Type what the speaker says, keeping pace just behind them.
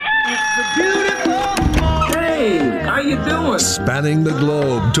Hey, how you doing? Spanning the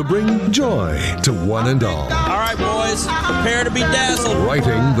globe to bring joy to one and all. All right, boys, prepare to be dazzled.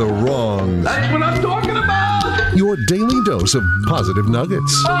 Righting the wrongs. That's what I'm talking about. Your daily dose of positive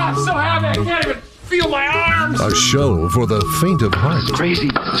nuggets. Oh, I'm so happy I can't even feel my arms. A show for the faint of heart. Crazy,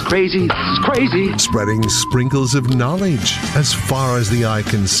 it's crazy, it's crazy. Spreading sprinkles of knowledge as far as the eye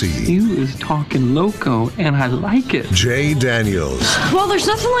can see. You is talking loco, and I like it. Jay Daniels. Well, there's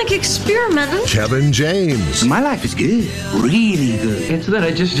nothing like experimenting. Kevin James. My life is good, really good. It's that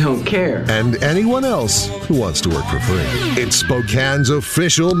I just don't care. And anyone else who wants to work for free. It's Spokane's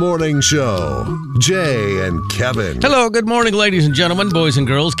official morning show. Jay and Kevin. Hello, good morning, ladies and gentlemen, boys and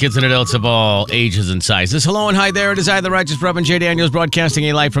girls, kids and adults of all ages and sizes. Hello and hi there. It is I, the Righteous Reverend Jay Daniels, broadcasting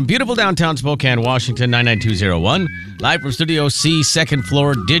a live from beautiful downtown Spokane, Washington, 99201. Live from Studio C, second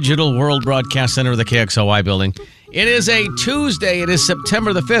floor, Digital World Broadcast Center of the KXLY building. It is a Tuesday. It is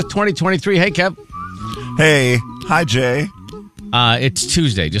September the 5th, 2023. Hey, Kev. Hey. Hi, Jay. It's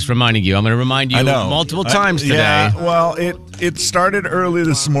Tuesday. Just reminding you. I'm going to remind you multiple times today. Yeah, well, it started early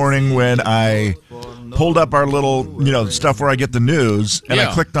this morning when I pulled up our little, stuff where I get the news, and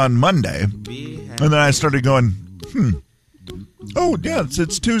I clicked on Monday, and then I started going, oh, yeah,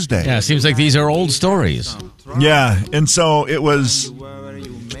 it's Tuesday. Yeah, it seems like these are old stories. Yeah, and so it was,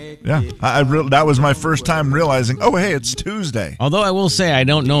 that was my first time realizing, oh, hey, it's Tuesday. Although I will say I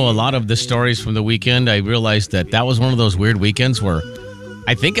don't know a lot of the stories from the weekend. I realized that was one of those weird weekends where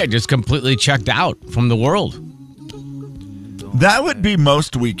I think I just completely checked out from the world. That would be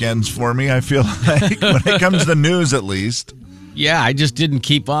most weekends for me, I feel like, when it comes to news at least. Yeah, I just didn't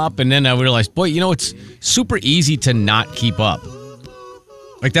keep up, and then I realized, boy, it's super easy to not keep up.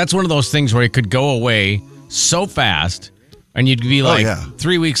 Like, that's one of those things where it could go away so fast, and you'd be like,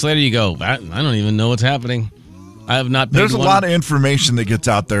 3 weeks later, you go, I don't even know what's happening. I have not. There's a lot of information that gets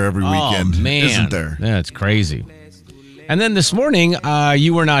out there every weekend, man. Isn't there? Yeah, it's crazy. And then this morning,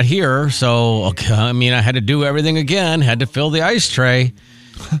 you were not here, so I had to do everything again. Had to fill the ice tray,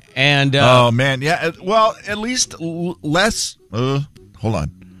 and oh man, yeah. Well, at least less. Hold on.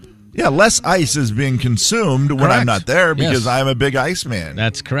 Yeah, less ice is being consumed when I'm not there because I'm a big ice man.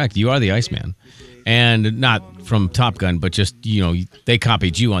 That's correct. You are the ice man, and not from Top Gun, but just they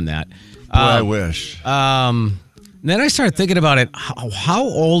copied you on that. I wish. Then I started thinking about it. How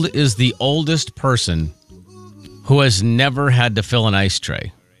old is the oldest person who has never had to fill an ice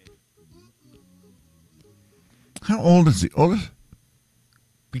tray? How old is the oldest?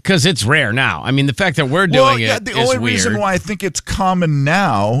 Because it's rare now. I mean, the fact that we're doing it the is only weird. reason why I think it's common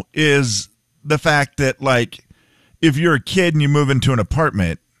now is the fact that, like, if you're a kid and you move into an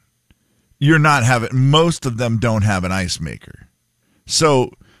apartment, you're not having. Most of them don't have an ice maker, so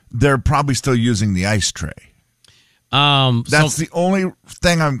they're probably still using the ice tray. That's the only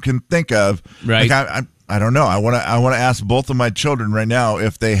thing I can think of. Right. Like I don't know. I want to ask both of my children right now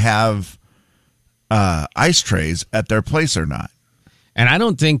if they have ice trays at their place or not. And I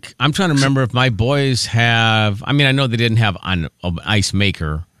don't think, I'm trying to remember if my boys have, I know they didn't have an ice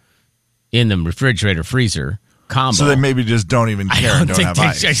maker in the refrigerator freezer combo. So they maybe just don't even care and don't have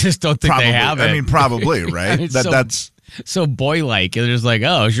ice. I just don't think they have it. Probably, right? That's so boy-like. They're just like,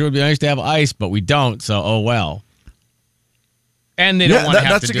 oh, sure would be nice to have ice, but we don't, so oh well. And they don't want to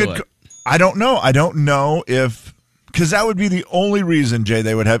have to do it. I don't know. I don't know if, because that would be the only reason, Jay,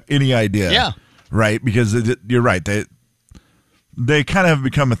 they would have any idea. Yeah. Right? Because you're right. They kind of have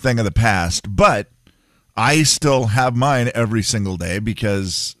become a thing of the past, but I still have mine every single day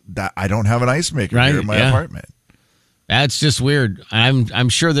because I don't have an ice maker here in my apartment. That's just weird. I'm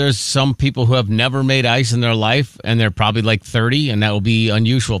sure there's some people who have never made ice in their life, and they're probably like 30, and that will be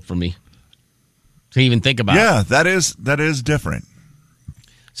unusual for me to even think about. Yeah, that is different.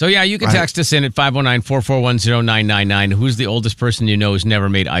 So, yeah, you can text us in at 509-441-0999. Who's the oldest person you know who's never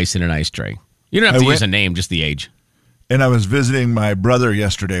made ice in an ice tray? You don't have to use a name, just the age. And I was visiting my brother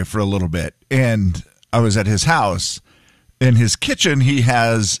yesterday for a little bit, and I was at his house. In his kitchen, he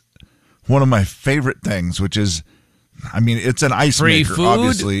has one of my favorite things, which is, it's an ice free maker, food?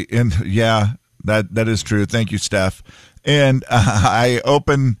 obviously. And yeah, that is true. Thank you, Steph. And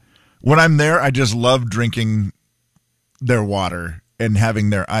when I'm there, I just love drinking their water and having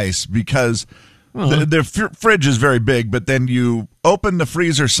their ice because their fridge is very big, but then you open the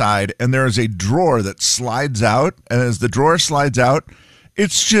freezer side and there is a drawer that slides out, and as the drawer slides out,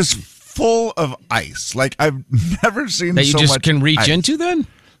 it's just full of ice. Like, I've never seen that you so just much can reach ice. into then?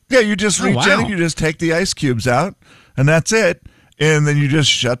 Yeah, you just reach in and you just take the ice cubes out, and that's it. And then you just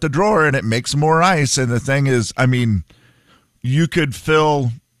shut the drawer and it makes more ice. And the thing is, you could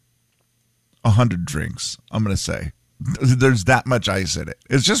fill 100 drinks, I'm going to say, there's that much ice in it.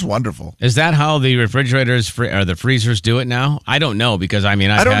 It's just wonderful. Is that how the refrigerators or the freezers do it now? I don't know because I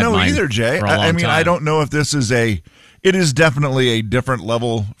don't know either, Jay. I mean, I don't know if this is it is definitely a different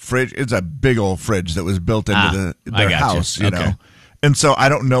level fridge. It's a big old fridge that was built into their house, you know. And so I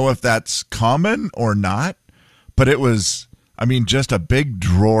don't know if that's common or not, but it was, I mean, just a big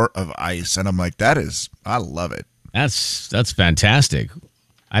drawer of ice. And I'm like, I love it. That's fantastic.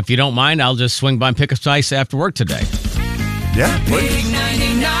 If you don't mind, I'll just swing by and pick up ice after work today. Yeah. Big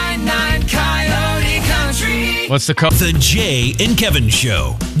 99.9 Coyote Country. What's the code? The Jay and Kevin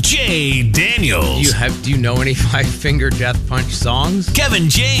Show. Jay Daniels. Do you know any five-finger death punch songs? Kevin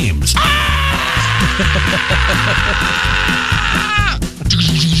James.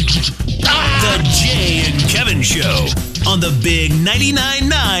 The Jay and Kevin Show on the Big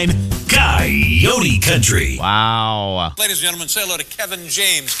 99.9 Coyote Country. Wow. Ladies and gentlemen, say hello to Kevin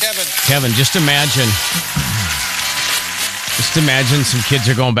James. Kevin, just imagine some kids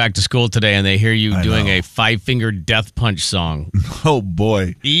are going back to school today and they hear you doing a five-finger death punch song. Oh,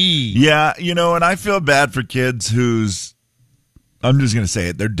 boy. Yeah, you know, and I feel bad for kids whose, I'm just going to say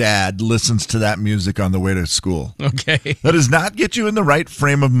it, their dad listens to that music on the way to school. Okay. That does not get you in the right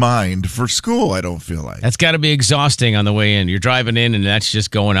frame of mind for school, I don't feel like. That's got to be exhausting on the way in. You're driving in and that's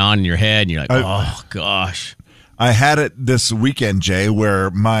just going on in your head and you're like, oh, gosh. I had it this weekend, Jay, where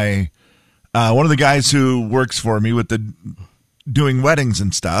my one of the guys who works for me with the doing weddings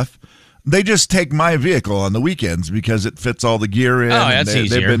and stuff, they just take my vehicle on the weekends because it fits all the gear in. Oh, that's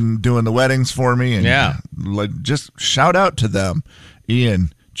easier. They've been doing the weddings for me. And just shout out to them.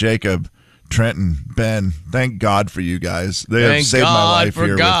 Ian, Jacob, Trenton, Ben. Thank God for you guys. They have saved my life here.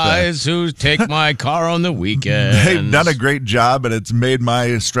 Thank God for guys who take my car on the weekend. They've done a great job, and it's made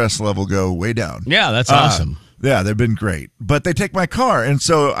my stress level go way down. Yeah, that's awesome. Yeah, they've been great. But they take my car, and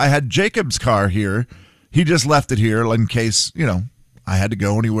so I had Jacob's car here. He just left it here in case, you know, I had to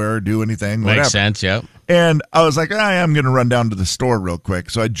go anywhere or do anything. Whatever. Makes sense, yeah. And I was like, I am going to run down to the store real quick.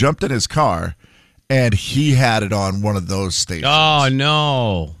 So I jumped in his car, and he had it on one of those stations. Oh,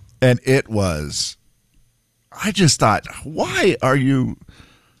 no. And it was, I just thought, what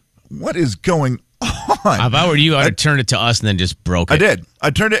is going on? If I were you, I'd have turned it to us and then just broke it. I did. I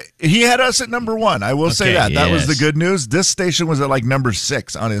turned it. He had us at number 1. I will say that. That was the good news. This station was at like number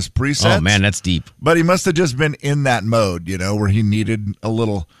 6 on his presets. Oh, man, that's deep. But he must have just been in that mode, you know, where he needed a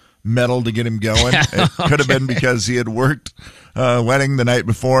little metal to get him going. It could have been because he had worked wedding the night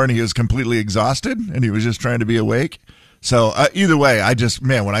before and he was completely exhausted and he was just trying to be awake. So either way,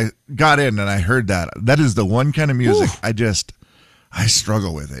 when I got in and I heard that is the one kind of music I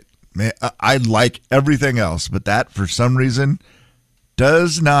struggle with it. Man, I like everything else, but that for some reason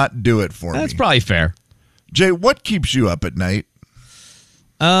does not do it for me. That's probably fair. Jay, what keeps you up at night?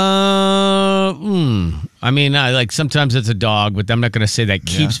 I mean, sometimes it's a dog, but I'm not going to say that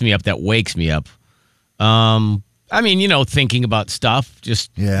keeps me up. That wakes me up. I mean, you know, thinking about stuff,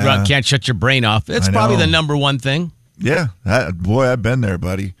 just can't shut your brain off. It's probably the number one thing. Yeah, boy, I've been there,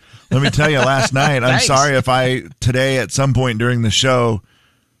 buddy. Let me tell you, last night, I'm sorry if I today at some point during the show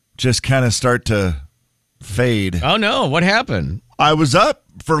just kind of start to fade. Oh, no. What happened? I was up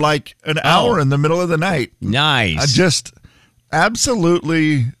for like an hour in the middle of the night. Nice. I just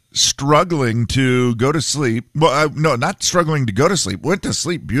absolutely struggling to go to sleep. Well, no, not struggling to go to sleep. Went to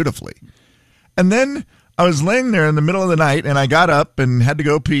sleep beautifully. And then I was laying there in the middle of the night, and I got up and had to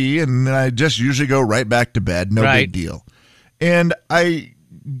go pee, and then I just usually go right back to bed. No big deal. And I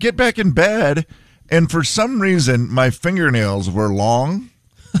get back in bed, and for some reason, my fingernails were long.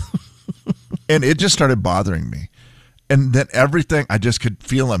 And it just started bothering me. And then everything, I just could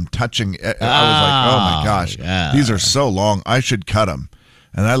feel them touching. I was like, oh my gosh, these are so long. I should cut them.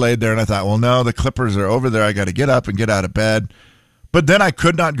 And I laid there and I thought, well, no, the clippers are over there. I got to get up and get out of bed. But then I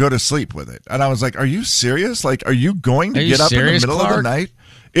could not go to sleep with it. And I was like, are you serious? Like, are you going to get up in the middle of the night?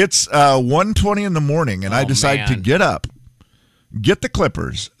 It's 1:20 in the morning and I decide to get up, get the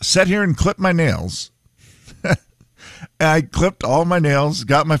clippers, sit here and clip my nails. And I clipped all my nails,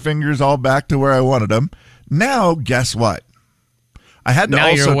 got my fingers all back to where I wanted them. Now, guess what? I had to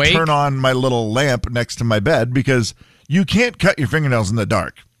also turn on my little lamp next to my bed because you can't cut your fingernails in the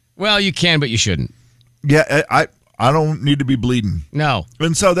dark. Well, you can, but you shouldn't. Yeah, I don't need to be bleeding. No.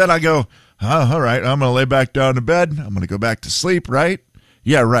 And so then I go, all right, I'm going to lay back down to bed. I'm going to go back to sleep, right?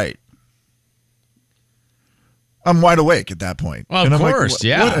 Yeah, right. I'm wide awake at that point. Well, of course,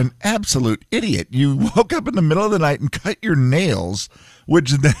 like, what an absolute idiot. You woke up in the middle of the night and cut your nails,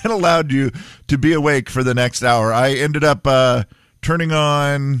 which then allowed you to be awake for the next hour. I ended up turning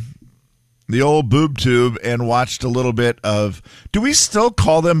on the old boob tube and watched a little bit of, do we still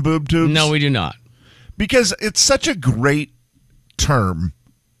call them boob tubes? No, we do not. because it's such a great term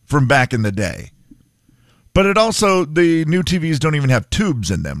from back in the day. But it also, the new TVs don't even have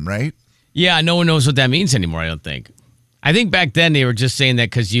tubes in them, right? Yeah, no one knows what that means anymore, I don't think. I think back then they were just saying that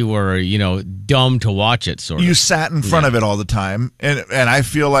because you were, dumb to watch it, sort of. You sat in front of it all the time, and I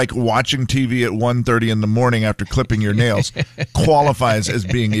feel like watching TV at 1:30 in the morning after clipping your nails qualifies as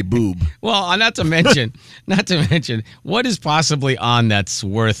being a boob. Well, not to mention, what is possibly on that's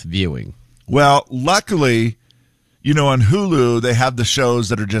worth viewing? Well, luckily, on Hulu, they have the shows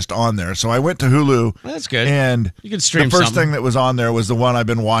that are just on there. So I went to Hulu. Well, that's good. And you can stream the first something. thing that was on there was the one I've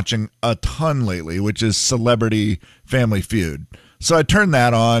been watching a ton lately, which is Celebrity Family Feud. So I turned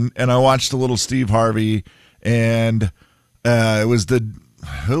that on, and I watched a little Steve Harvey, and it was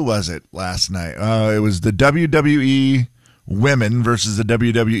who was it last night? It was the WWE women versus the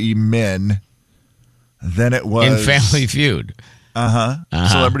WWE men. Then it was... In Family Feud.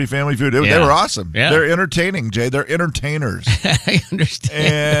 Celebrity Family Feud. They were awesome. Yeah. They're entertaining, Jay. They're entertainers. I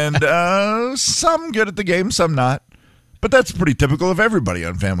understand. And some good at the game, some not. But that's pretty typical of everybody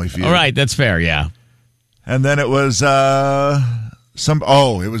on Family Feud. All right, that's fair, yeah. And then it was it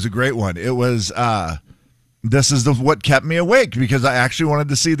was a great one. It was this is what kept me awake because I actually wanted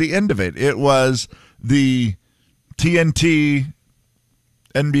to see the end of it. It was the TNT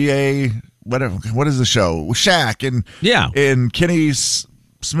NBA whatever. What is the show? Shaq and Kenny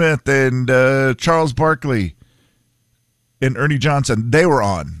Smith and Charles Barkley and Ernie Johnson. They were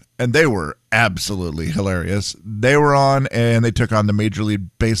on, and they were absolutely hilarious. They were on, and they took on the Major League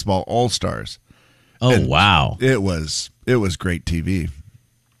Baseball All-Stars. Oh, and wow. It was great TV.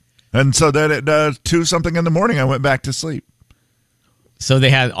 And so then at 2-something in the morning, I went back to sleep. So they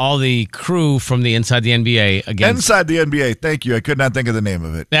had all the crew from the Inside the NBA against... Inside the NBA, thank you. I could not think of the name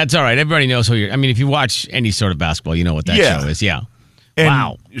of it. That's all right. Everybody knows who you're... I mean, if you watch any sort of basketball, you know what that show is. Yeah. And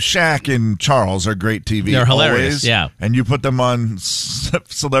wow. Shaq and Charles are great TV. They're hilarious, always. yeah. And you put them on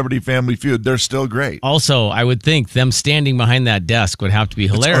Celebrity Family Feud, they're still great. Also, I would think them standing behind that desk would have to be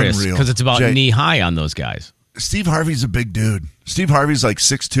hilarious because it's about knee high on those guys. Steve Harvey's a big dude. Steve Harvey's like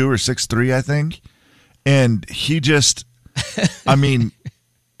 6'2" or 6'3", I think. And he just... I mean,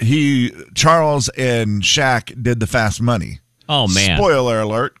 Charles and Shaq did the Fast Money. Oh, man. Spoiler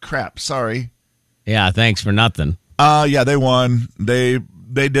alert. Crap, sorry. Yeah, thanks for nothing. Yeah, they won. They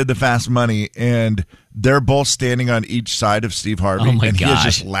did the Fast Money, and they're both standing on each side of Steve Harvey, oh my and gosh. he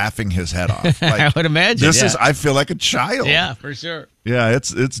is just laughing his head off. Like, I would imagine. I feel like a child. Yeah, for sure. Yeah,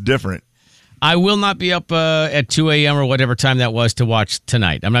 it's different. I will not be up at 2 a.m. or whatever time that was to watch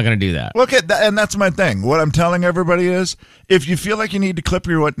tonight. I'm not going to do that. Okay, and that's my thing. What I'm telling everybody is, if you feel like you need to clip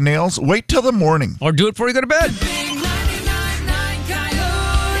your nails, wait till the morning. Or do it before you go to bed. Big 99.9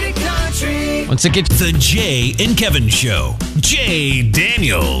 Coyote Country. Once it gets... The Jay and Kevin Show. Jay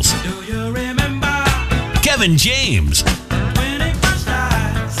Daniels. Do you remember Kevin James. when it first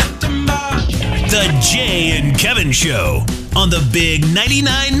died, September? The Jay and Kevin Show on the Big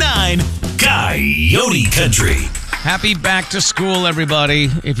 99.9 Coyote Country. Happy back to school, everybody.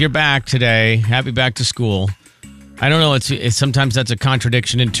 If you're back today, happy back to school. I don't know, it's sometimes that's a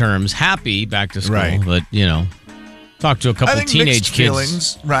contradiction in terms. Happy back to school, Right. but, talk to a couple I think teenage mixed kids.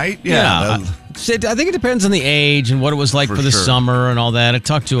 feelings, right? Yeah. I think it depends on the age and what it was like for the sure. summer and all that. I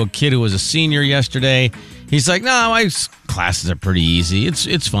talked to a kid who was a senior yesterday. He's like, no, my classes are pretty easy.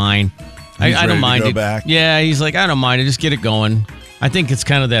 It's fine. I ready don't to mind go it. back? Yeah, he's like, I don't mind it. Just get it going. I think it's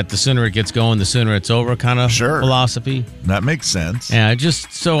kind of that the sooner it gets going, the sooner it's over kind of philosophy. That makes sense. Yeah,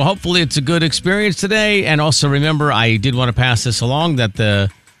 just so hopefully it's a good experience today. And also remember, I did want to pass this along that the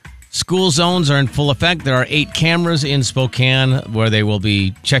school zones are in full effect. There are 8 cameras in Spokane where they will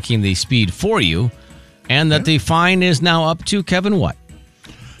be checking the speed for you. And that the fine is now up to, Kevin, what?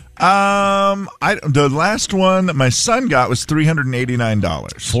 The last one that my son got was $389.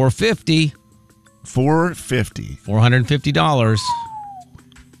 $450. $450.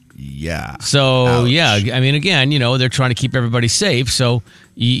 Yeah. So, Ouch. yeah, I mean, again, they're trying to keep everybody safe. So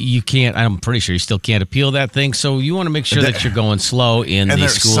you can't, I'm pretty sure you still can't appeal that thing. So you want to make sure that you're going slow in and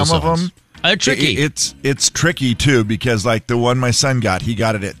these school some zones. of them, They're tricky. It's tricky, too, because like the one my son got, he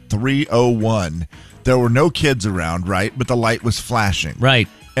got it at 3:01. There were no kids around, right? But the light was flashing. Right.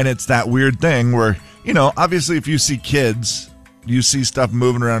 And it's that weird thing where, obviously if you see kids, you see stuff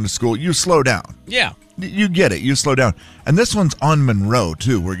moving around the school, you slow down. Yeah. You get it. You slow down. And this one's on Monroe,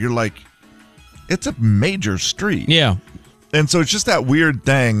 too, where you're like, it's a major street. Yeah. And so it's just that weird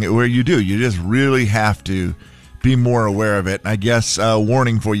thing where you just really have to be more aware of it. I guess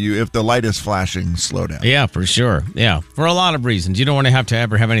warning for you, if the light is flashing, slow down. Yeah, for sure. Yeah, for a lot of reasons. You don't want to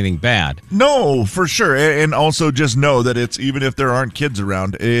ever have anything bad. No, for sure. And also just know that it's even if there aren't kids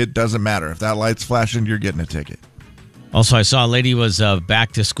around, it doesn't matter. If that light's flashing, you're getting a ticket. Also, I saw a lady was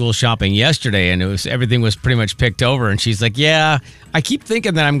back to school shopping yesterday, and everything was pretty much picked over. And she's like, "Yeah, I keep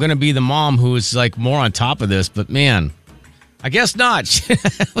thinking that I'm going to be the mom who is like more on top of this, but man, I guess not."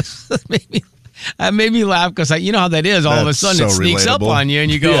 That made me laugh because you know how that is. All of a sudden, so it sneaks up relatable. on you, and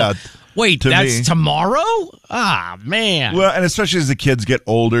you go, Yeah, "Wait, to that's me. tomorrow?" Ah, man. Well, and especially as the kids get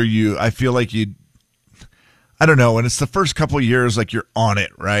older, I feel like I don't know, and it's the first couple of years like you're on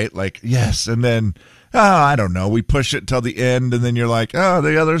it, right? Like, yes, and then I don't know, we push it till the end, and then you're like,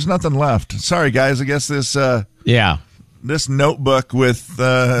 there's nothing left. Sorry, guys, I guess this this notebook with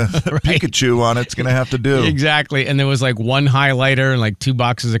Pikachu on it's going to have to do. Exactly. And there was like one highlighter and like 2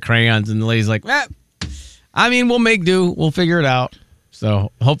 boxes of crayons, and the lady's like, we'll make do. We'll figure it out.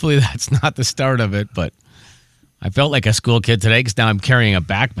 So hopefully that's not the start of it, but I felt like a school kid today because now I'm carrying a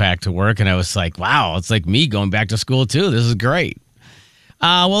backpack to work, and I was like, wow, it's like me going back to school too. This is great.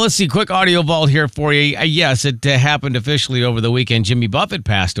 Well, let's see. Quick audio vault here for you. Yes, it happened officially over the weekend. Jimmy Buffett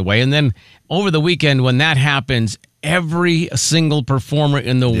passed away. And then over the weekend, when that happens, every single performer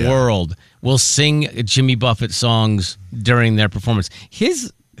in the world will sing Jimmy Buffett songs during their performance.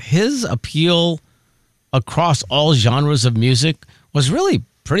 His appeal across all genres of music was really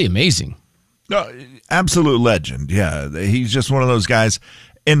pretty amazing. No, absolute legend. Yeah, he's just one of those guys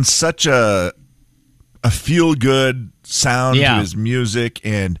in such a feel-good sound to his music,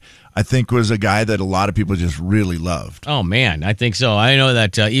 and I think was a guy that a lot of people just really loved. Oh, man, I think so. I know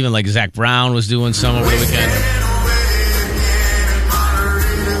that even like Zach Brown was doing some over the weekend.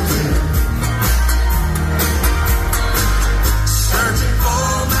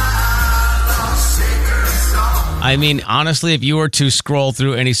 I mean, honestly, if you were to scroll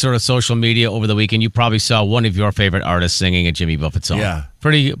through any sort of social media over the weekend, you probably saw one of your favorite artists singing a Jimmy Buffett song. Yeah.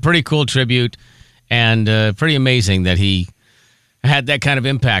 Pretty cool tribute, and pretty amazing that he had that kind of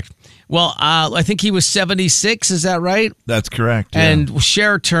impact. Well, I think he was 76, is that right? That's correct. Yeah. And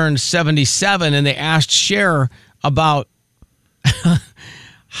Cher turned 77, and they asked Cher about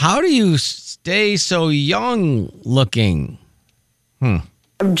how do you stay so young looking?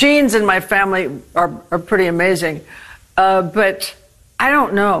 Genes in my family are pretty amazing, but I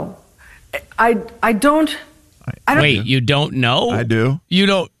don't know. I don't. Wait, you don't know? I do. You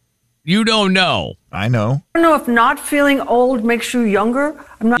don't know. I know. I don't know if not feeling old makes you younger.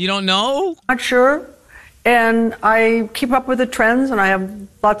 You don't know? Not sure. And I keep up with the trends, and I have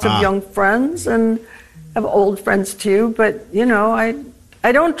lots of young friends and have old friends too. But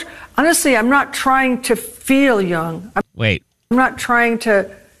I don't. Honestly, I'm not trying to feel young. Wait. I'm not trying to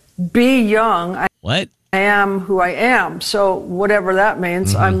be young. What? I am who I am. So whatever that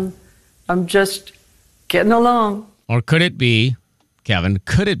means, I'm just getting along. Or could it be, Kevin?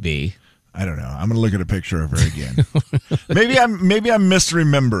 Could it be? I don't know. I'm going to look at a picture of her again. maybe I'm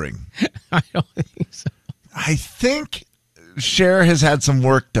misremembering. I don't think so. I think Cher has had some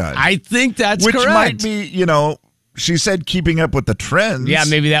work done. I think that's which correct. Might be, she said keeping up with the trends. Yeah,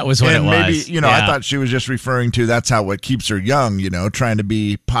 maybe that was what it was. Maybe, I thought she was just referring to that's how what keeps her young, trying to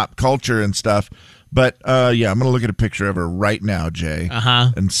be pop culture and stuff. But, I'm going to look at a picture of her right now, Jay,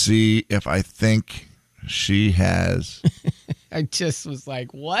 and see if I think she has. I just was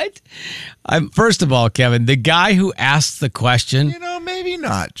like, what? First of all, Kevin, the guy who asked the question. Maybe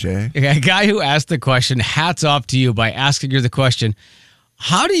not, Jay. A guy who asked the question, hats off to you by asking you the question.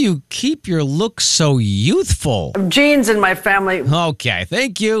 How do you keep your look so youthful? Genes in my family. Okay,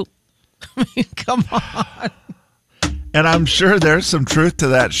 thank you. I mean, come on. And I'm sure there's some truth to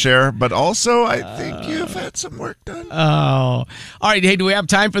that, Cher, but also I think you've had some work done. Oh. All right, hey, do we have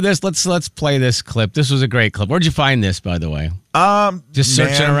time for this? Let's play this clip. This was a great clip. Where'd you find this, by the way? Just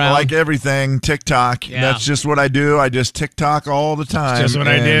searching around. Like everything, TikTok. Yeah. That's just what I do. I just TikTok all the time. That's just what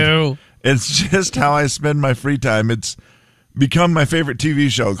I do. It's just how I spend my free time. It's become my favorite TV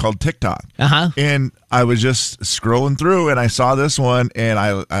show called TikTok. And I was just scrolling through and I saw this one and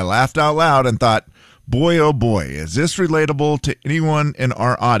I laughed out loud and thought, boy, oh boy, is this relatable to anyone in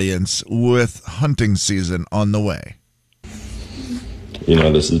our audience with hunting season on the way?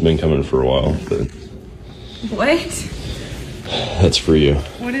 This has been coming for a while, but... What? That's for you.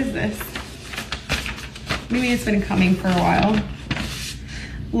 What is this? Maybe it's been coming for a while.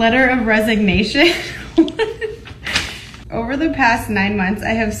 Letter of resignation? Over the past 9 months,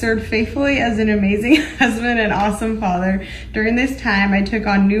 I have served faithfully as an amazing husband and awesome father. During this time, I took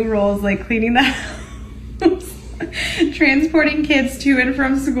on new roles like cleaning the house, transporting kids to and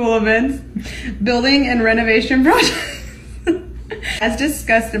from school events, building and renovation projects. As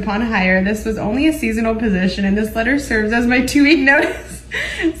discussed upon hire, this was only a seasonal position, and this letter serves as my 2-week notice.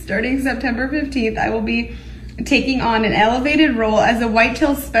 Starting September 15th, I will be taking on an elevated role as a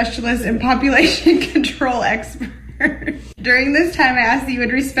whitetail specialist and population control expert. During this time, I ask that you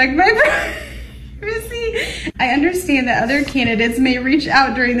would respect my privacy. I understand that other candidates may reach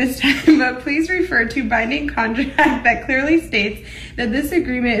out during this time, but please refer to binding contract that clearly states that this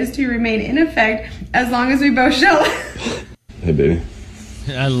agreement is to remain in effect as long as we both shall. Hey, baby.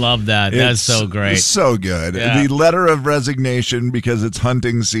 I love that. That's so great. It's so good. Yeah. The letter of resignation because it's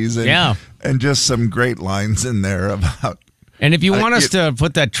hunting season. Yeah. And just some great lines in there about. And if you want us to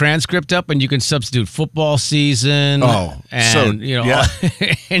put that transcript up, and you can substitute football season. It's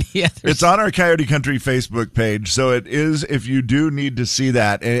on our Coyote Country Facebook page. So it is, if you do need to see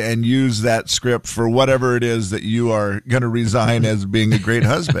that and use that script for whatever it is that you are going to resign as being a great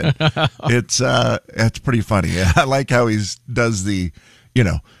husband, it's pretty funny. I like how he does the,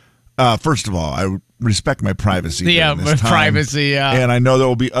 first of all, I respect my privacy. Yeah, during this time. privacy, yeah. And I know there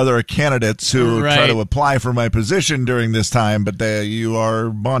will be other candidates who Right. try to apply for my position during this time, but you are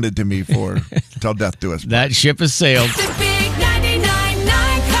bonded to me for till death do us. That ship has sailed. The big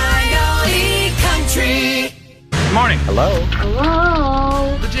 99.9 Coyote Country. Morning. Hello.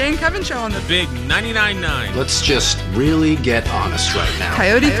 The Jay and Kevin Show on the Big 99.9. Let's just really get honest right now.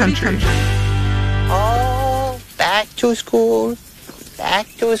 Coyote Country. Oh, back to school. Back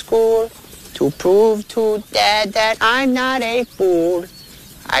to school. To prove to Dad that I'm not a fool.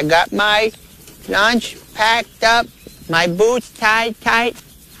 I got my lunch packed up, my boots tied tight.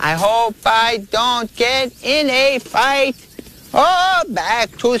 I hope I don't get in a fight. Oh,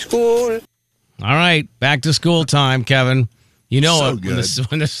 back to school. All right, back to school time, Kevin. You know So it good.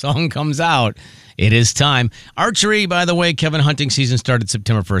 when the song comes out. It is time. Archery, by the way, Kevin, hunting season started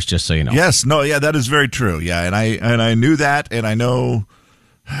September 1st, just so you know. Yes, no, yeah, that is very true. Yeah, and I knew that, and I know.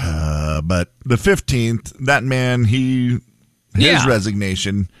 But the 15th, that man, his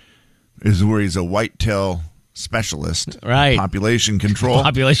resignation is where he's a whitetail specialist. Right. Population control.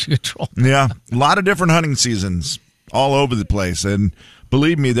 Population control. Yeah. A lot of different hunting seasons all over the place. And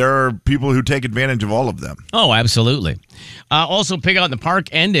believe me, there are people who take advantage of all of them. Oh, absolutely. Also, Pig Out in the Park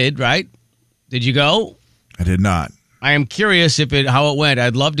ended, right? Did you go? I did not. I am curious how it went.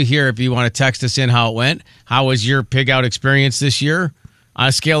 I'd love to hear if you want to text us in how it went. How was your Pig Out experience this year? On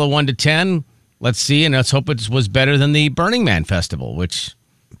a scale of 1 to 10, let's see, and let's hope it was better than the Burning Man Festival, which...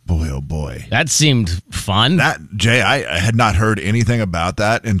 Boy, oh boy. That seemed fun. Jay, I had not heard anything about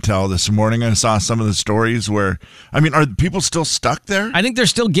that until this morning. I saw some of the stories where, are people still stuck there? I think they're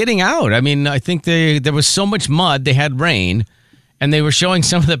still getting out. I think there was so much mud, they had rain, and they were showing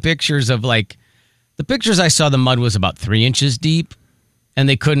some of the pictures of, the pictures I saw, the mud was about 3 inches deep. And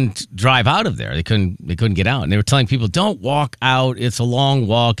they couldn't drive out of there. They couldn't get out. And they were telling people, don't walk out. It's a long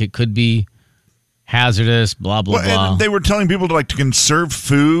walk. It could be hazardous, blah, blah, blah. And they were telling people to conserve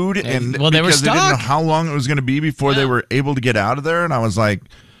food. And well, they were because stuck. They didn't know how long it was going to be before they were able to get out of there. And I was like,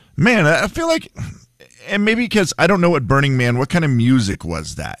 man, I feel like, and maybe because I don't know what Burning Man, what kind of music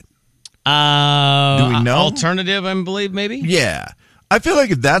was that? Do we know? Alternative, I believe, maybe? Yeah. I feel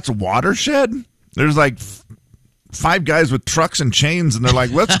like if that's Watershed, there's 5 guys with trucks and chains, and they're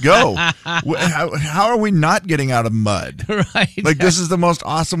like, let's go. How are we not getting out of mud? Right. This is the most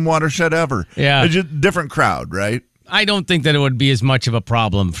awesome Watershed ever. Yeah. It's just different crowd, right? I don't think that it would be as much of a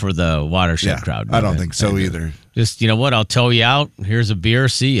problem for the Watershed crowd. I don't think so either. Just, you know what? I'll tow you out. Here's a beer.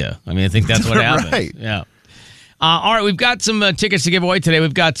 See ya. I think that's what happens. Right. Yeah. All right. We've got some tickets to give away today.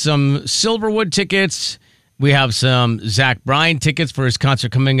 We've got some Silverwood tickets. We have some Zach Bryan tickets for his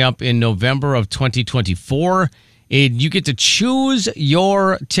concert coming up in November of 2024. You get to choose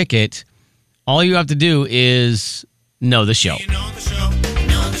your ticket. All you have to do is know the show. You know the show.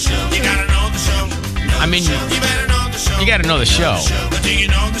 Know the show. You gotta know the show. Know the show. You better know the show. You gotta know the show. But do you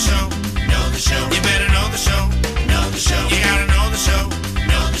know the show? Know the show. You better know the show. Know the show. You gotta know the show.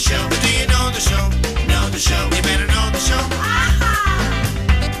 Know the show. But do you know the show? Know the show. You better know the show.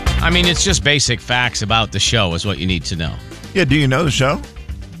 It's just basic facts about the show is what you need to know. Yeah, do you know the show?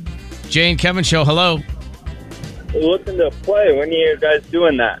 Jay and Kevin Show, hello. Looking to play. When are you guys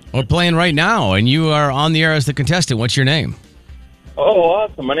doing that? We're playing right now, and you are on the air as the contestant. What's your name? Oh,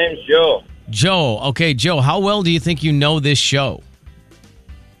 awesome. My name's Joe. Joe. Okay, Joe, how well do you think you know this show?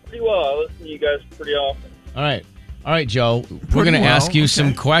 Pretty well. I listen to you guys pretty often. All right, Joe. We're going to ask you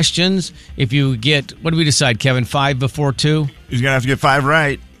some questions. If you get, what do we decide, Kevin, 5 before 2? He's going to have to get 5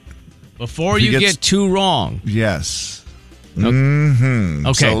 right. Before you get 2 wrong. Yes.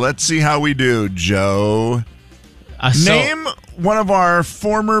 Okay. So let's see how we do, Joe. Name one of our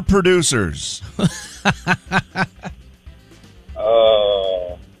former producers.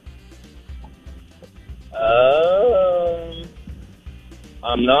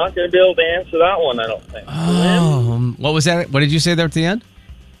 I'm not going to be able to answer that one, I don't think. What was that? What did you say there at the end?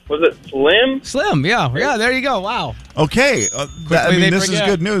 Was it Slim? Slim, yeah. Yeah, there you go. Wow. Okay. This is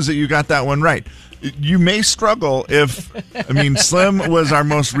good news that you got that one right. You may struggle if, Slim was our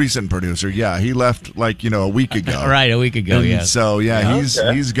most recent producer. Yeah, he left a week ago. Right, a week ago, yeah. So,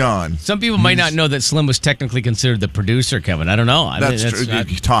 he's gone. Some people might not know that Slim was technically considered the producer, Kevin. I don't know. That's true.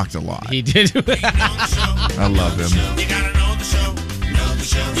 He talked a lot. He did. I love him. You gotta know the show. Know the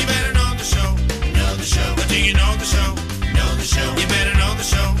show. You better know the show. Know the show. But do you know the show? Know the show. You better know the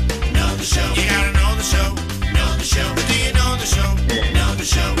show. Know the show. You gotta know the show. Know the show. But do you know the show? Know the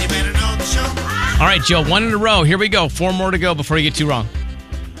show. You better know the show. All right, Joe, 1 in a row. Here we go. 4 more to go before you get 2 wrong.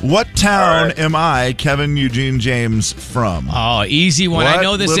 What town am I, Kevin Eugene James, from? Oh, easy one. I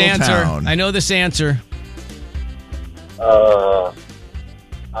know this answer. Town? I know this answer. I'm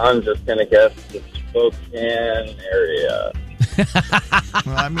just going to guess the Spokane area.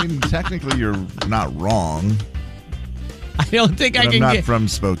 Well, technically you're not wrong. I don't think I I'm can not get from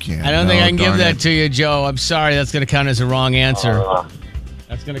Spokane. I don't think I can give that to you, Joe. I'm sorry. That's going to count as a wrong answer.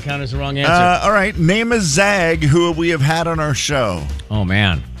 That's going to count as a wrong answer. All right. Name a Zag who we have had on our show. Oh,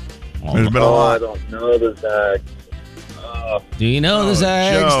 man. There's been a lot. I don't know the Zags. Do you know the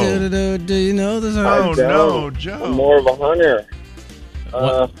Zags? Joe. Do you know the Zags? Oh, no, Joe. I'm more of a hunter.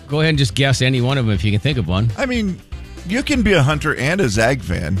 Go ahead and just guess any one of them if you can think of one. You can be a hunter and a Zag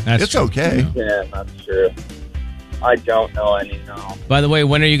fan. It's true. okay. Yeah, that's true. I don't know any now. By the way,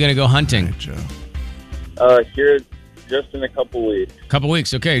 when are you going to go hunting? Right, Joe. Here just in a couple weeks. Couple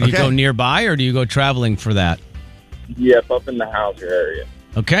weeks, okay. Do you go nearby or do you go traveling for that? Yep, up in the Hauser area.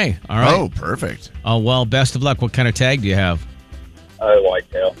 Okay, all right. Oh, perfect. Oh, well, best of luck. What kind of tag do you have?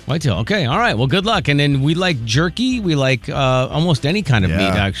 Whitetail. Whitetail, okay, all right. Well, good luck. And then we like jerky. We like almost any kind of meat,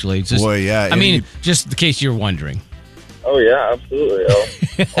 actually. It's just, Boy, yeah. Just in case you're wondering. Oh, yeah, absolutely.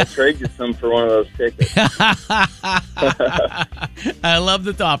 I'll trade you some for one of those tickets. I love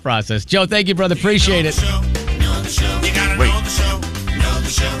the thought process. Joe, thank you, brother. Appreciate it. Wait.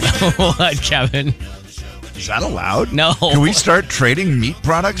 What, Kevin? Is that allowed? No. Can we start trading meat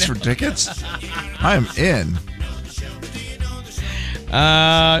products for tickets? I am in.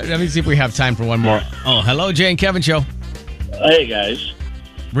 Let me see if we have time for one more. Oh, hello, Jay and Kevin show. Hey, guys.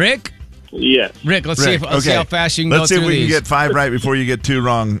 Rick? Yes. Rick, let's see how fast you can go through these. Let's see if we can get 5 right before you get 2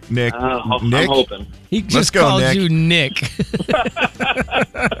 wrong, Nick. I'm hoping. He just called you Nick.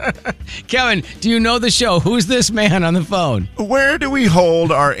 Kevin, do you know the show? Who's this man on the phone? Where do we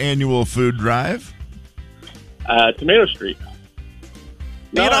hold our annual food drive? Tomato Street.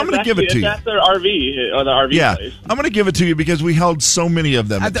 No, I'm going to give it to you. That's their RV, or the RV place. I'm going to give it to you because we held so many of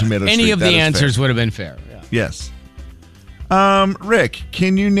them at Tomato Street. Any of the answers would have been fair. Yeah. Yes. Rick,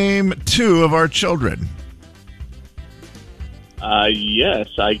 can you name 2 of our children? Yes,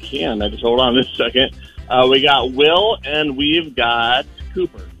 I can. Just hold on a second. We got Will and we've got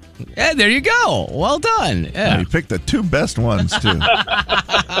Cooper. Yeah, there you go. Well done. Yeah. You picked the 2 best ones, too.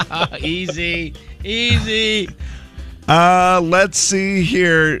 Easy. Let's see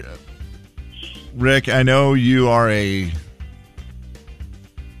here. Rick, I know you are a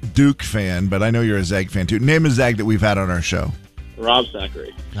Duke fan, but I know you're a Zag fan, too. Name a Zag that we've had on our show. Rob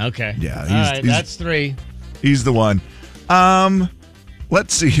Zachary. Okay. Yeah. All right, that's 3. He's the one.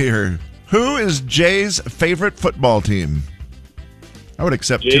 Let's see here. Who is Jay's favorite football team? I would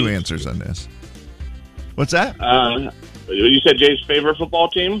accept 2 answers on this. What's that? You said Jay's favorite football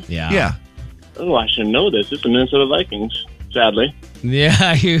team? Yeah. Yeah. Oh, I should know this. It's the Minnesota Vikings, sadly.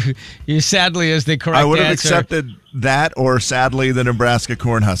 Yeah, you sadly is the correct answer. I would have accepted that or sadly the Nebraska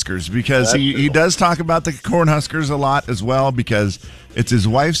Cornhuskers because he does talk about the Cornhuskers a lot as well because it's his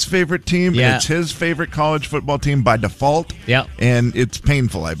wife's favorite team. Yeah. It's his favorite college football team by default. Yeah. And it's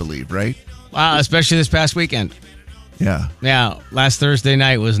painful, I believe, right? Especially this past weekend. Yeah. Yeah, last Thursday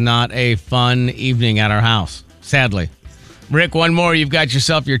night was not a fun evening at our house, sadly. Rick, one more. You've got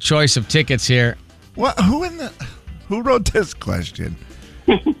yourself your choice of tickets here. What? Who wrote this question?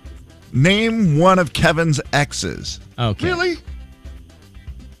 Name one of Kevin's exes. Okay. Really?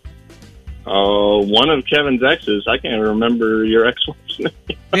 One of Kevin's exes. I can't remember your ex-wife's name.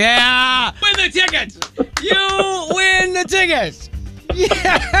 Yeah! Win the tickets! You win the tickets!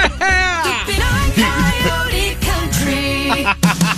 Yeah!